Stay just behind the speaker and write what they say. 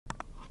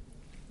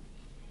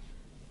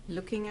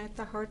Looking at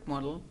the heart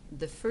model,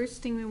 the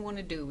first thing we want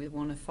to do, we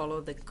want to follow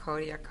the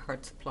cardiac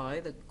heart supply,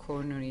 the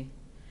coronary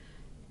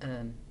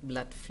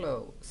blood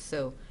flow.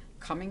 So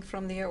coming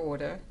from the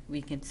aorta,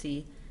 we can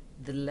see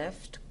the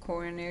left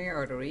coronary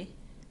artery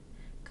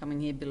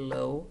coming here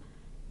below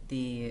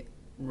the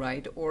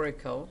right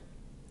auricle,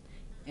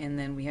 and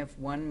then we have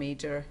one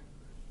major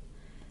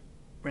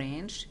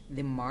branch,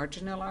 the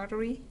marginal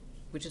artery,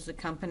 which is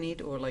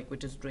accompanied or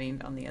which is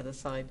drained on the other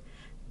side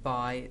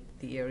by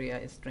the area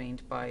is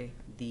drained by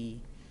the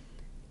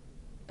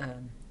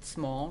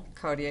small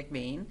cardiac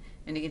vein.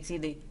 And you can see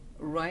the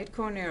right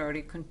coronary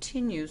artery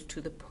continues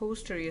to the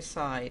posterior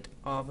side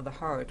of the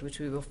heart, which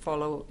we will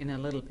follow in a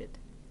little bit.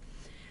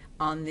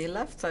 On the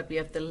left side we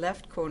have the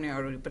left coronary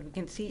artery, but we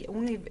can see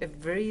only a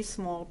very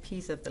small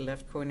piece of the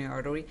left coronary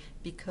artery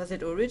because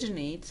it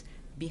originates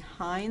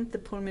behind the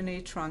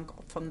pulmonary trunk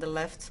from the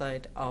left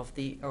side of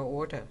the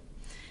aorta.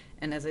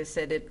 And as I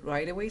said, it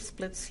right away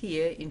splits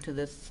here into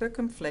the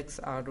circumflex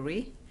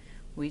artery,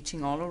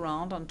 reaching all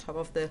around on top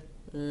of the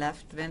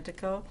left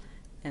ventricle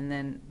and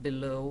then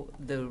below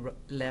the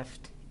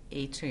left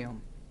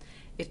atrium.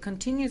 It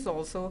continues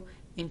also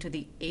into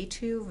the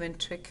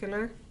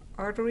atrioventricular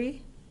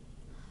artery,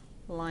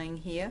 lying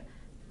here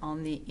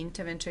on the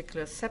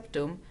interventricular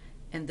septum,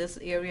 and this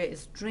area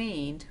is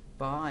drained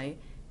by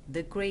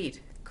the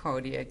great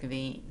cardiac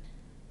vein.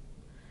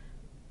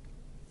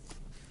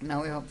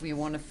 Now we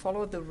want to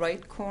follow the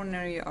right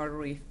coronary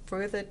artery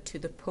further to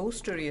the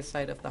posterior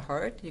side of the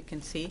heart. You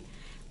can see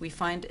we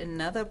find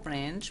another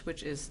branch,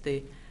 which is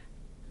the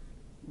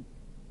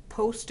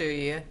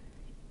posterior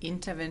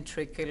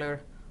interventricular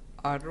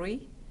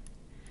artery,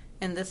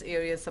 and this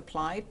area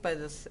supplied by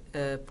this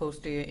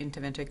posterior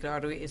interventricular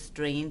artery is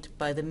drained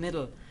by the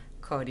middle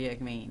cardiac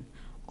vein.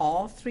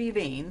 All three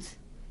veins,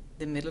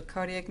 the middle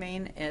cardiac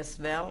vein as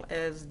well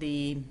as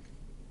the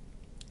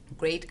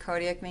great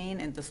cardiac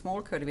vein and the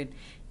small cardiac vein,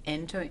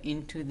 enter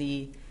into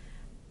the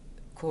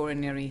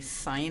coronary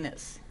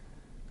sinus.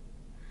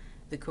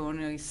 The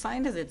coronary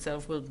sinus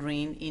itself will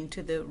drain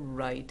into the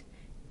right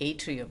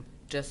atrium,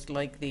 just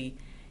like the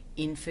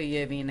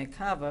inferior vena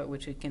cava,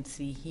 which you can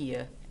see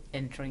here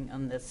entering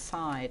on this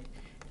side.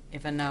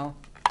 If I now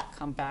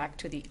come back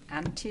to the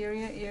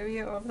anterior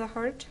area of the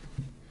heart,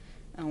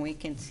 and we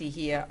can see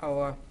here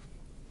our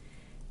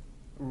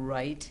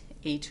right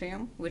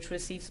atrium, which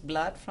receives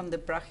blood from the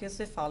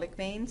brachiocephalic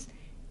veins,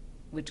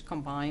 which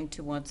combine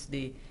towards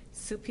the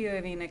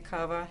superior vena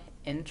cava,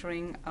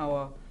 entering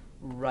our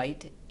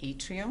right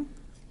atrium.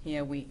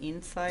 Here we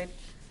inside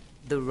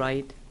the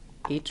right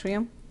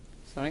atrium.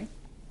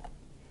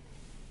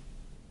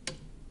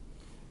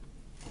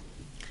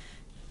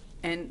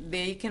 And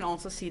there you can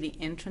also see the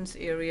entrance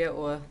area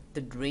or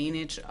the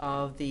drainage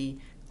of the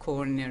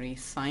coronary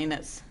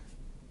sinus,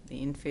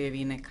 the inferior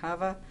vena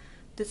cava,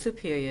 the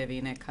superior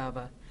vena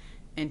cava.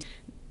 And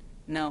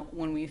now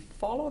when we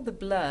follow the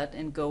blood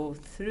and go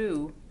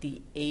through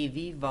the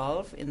AV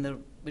valve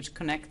which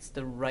connects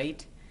the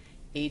right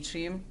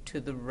atrium to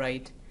the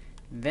right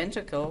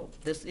ventricle,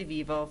 this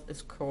AV valve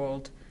is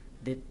called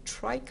the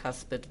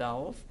tricuspid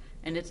valve,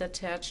 and it's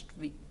attached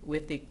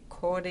with the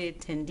chordae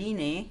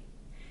tendineae,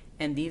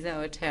 and these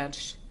are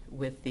attached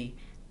with the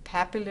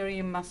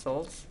papillary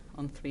muscles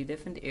on three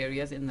different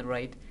areas in the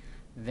right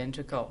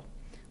ventricle.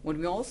 What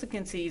we also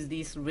can see is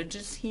these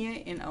ridges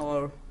here in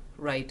our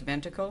right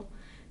ventricle,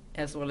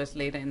 as well as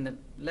later in the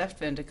left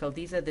ventricle.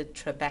 These are the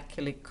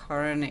trabecular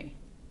coronae.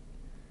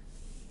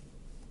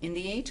 In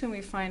the atrium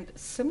we find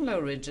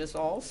similar ridges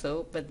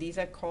also, but these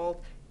are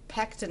called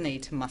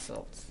pectinate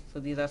muscles. So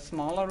these are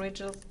smaller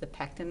ridges, the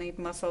pectinate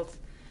muscles,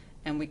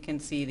 and we can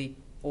see the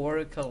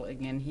auricle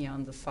again here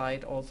on the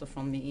side, also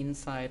from the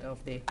inside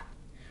of the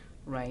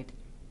right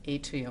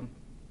atrium.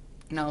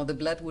 Now the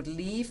blood would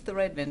leave the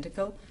right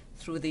ventricle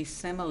through the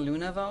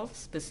semilunar valve,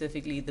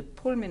 specifically the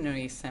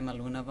pulmonary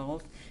semilunar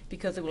valve,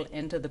 because it will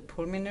enter the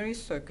pulmonary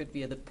circuit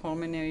via the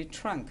pulmonary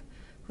trunk,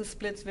 who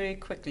splits very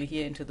quickly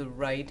here into the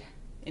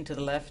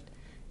left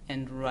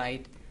and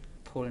right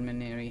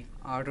pulmonary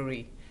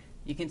artery.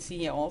 You can see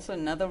here also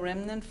another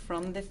remnant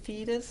from the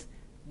fetus.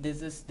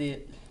 This is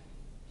the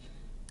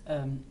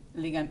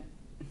ligamentum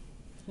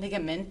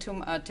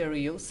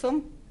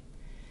arteriosum,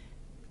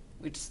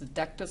 which is the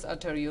ductus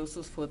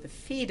arteriosus for the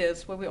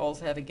fetus, where we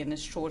also have again a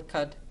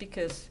shortcut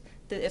because,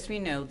 as we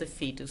know, the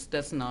fetus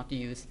does not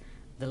use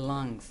the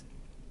lungs.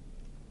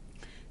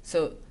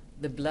 So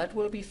the blood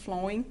will be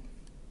flowing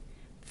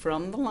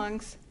from the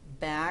lungs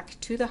back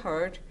to the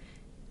heart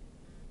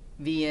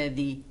via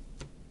the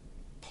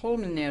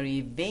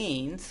pulmonary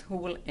veins, who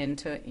will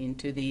enter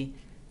into the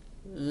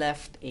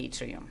left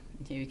atrium.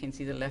 Here you can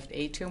see the left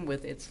atrium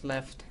with its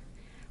left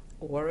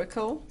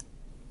auricle.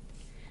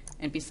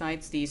 And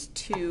besides these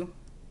two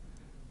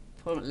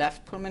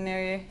left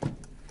pulmonary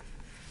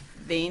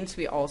veins,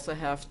 we also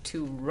have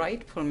two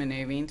right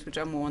pulmonary veins, which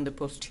are more on the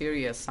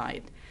posterior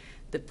side.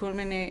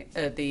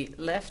 The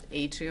left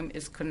atrium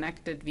is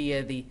connected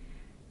via the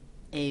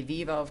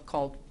AV valve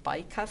called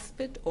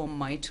bicuspid or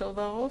mitral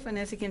valve, and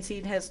as you can see,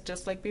 it has,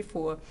 just like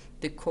before,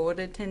 the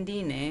chordae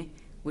tendineae,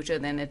 which are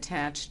then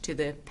attached to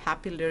the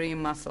papillary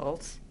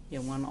muscles,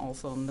 here one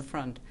also on the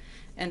front.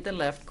 And the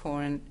left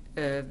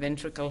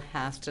ventricle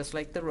has, just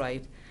like the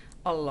right,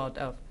 a lot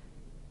of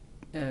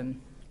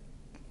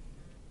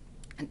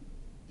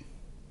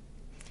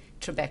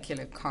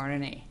trabecular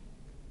coronae.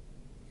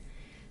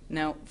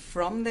 Now,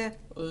 from the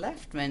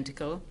left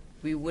ventricle,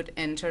 we would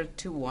enter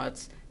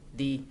towards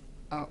the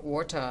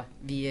aorta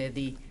via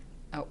the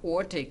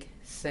aortic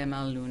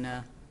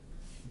semilunar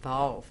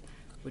valve,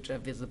 which are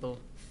visible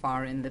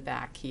far in the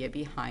back here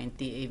behind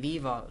the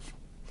AV valve.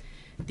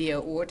 The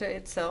aorta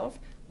itself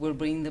will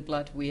bring the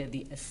blood via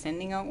the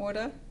ascending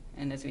aorta,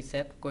 and as we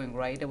said, going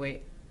right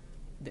away,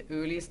 the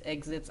earliest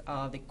exits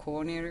are the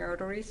coronary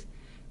arteries,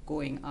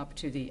 going up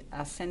to the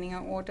ascending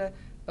aorta,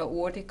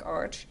 aortic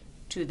arch,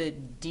 to the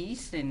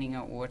descending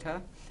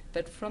aorta.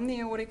 But from the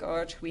aortic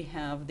arch, we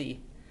have the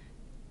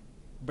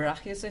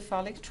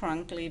brachiocephalic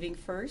trunk leaving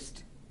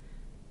first,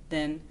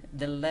 then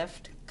the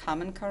left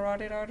common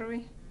carotid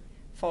artery,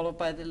 followed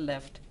by the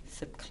left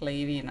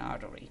subclavian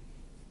artery.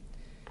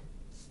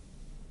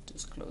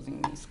 Just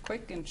closing these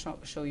quick and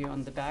show you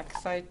on the back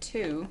side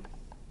too,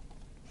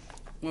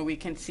 where we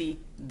can see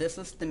this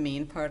is the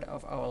main part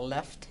of our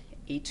left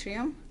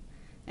atrium,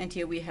 and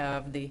here we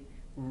have the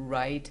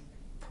right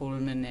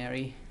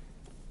pulmonary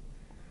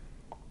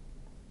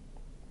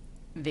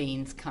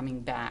veins coming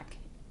back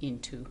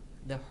into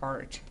the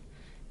heart.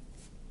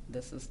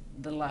 This is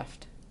the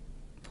left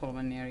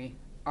pulmonary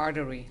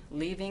artery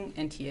leaving,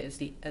 and here is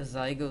the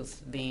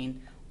azygos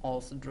vein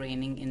also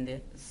draining in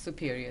the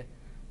superior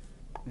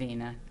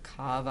vena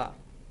cava.